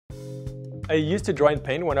I used to draw in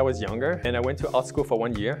paint when I was younger, and I went to art school for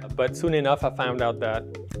 1 year. But soon enough, I found out that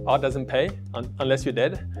art doesn't pay unless you're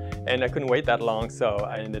dead. And I couldn't wait that long, so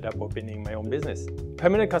I ended up opening my own business.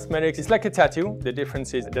 Permanent cosmetics is like a tattoo. The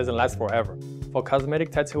difference is it doesn't last forever. For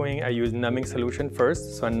cosmetic tattooing, I use numbing solution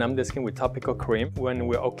first, so I numb the skin with topical cream. When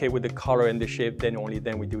we're okay with the color and the shape, then only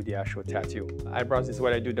then we do the actual tattoo. Eyebrows is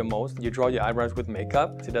what I do the most. You draw your eyebrows with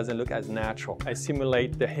makeup, so it doesn't look as natural. I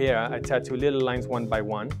simulate the hair. I tattoo little lines one by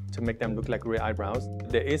one to make them look like real eyebrows.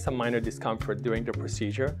 There is some minor discomfort during the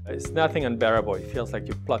procedure. It's nothing unbearable. It feels like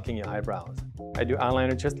you're plucking your eyebrows. I do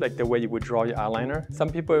eyeliner just like the way you would draw your eyeliner. Some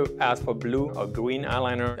people ask for blue or green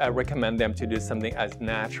eyeliner. I recommend them to do something as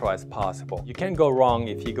natural as possible. You can't go wrong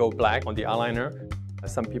if you go black on the eyeliner.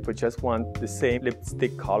 Some people just want the same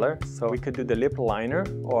lipstick color, so we could do the lip liner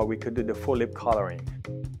or we could do the full lip coloring.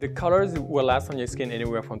 The colors will last on your skin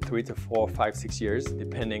anywhere from 3 to 4, 5, 6 years,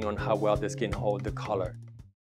 depending on how well the skin holds the color.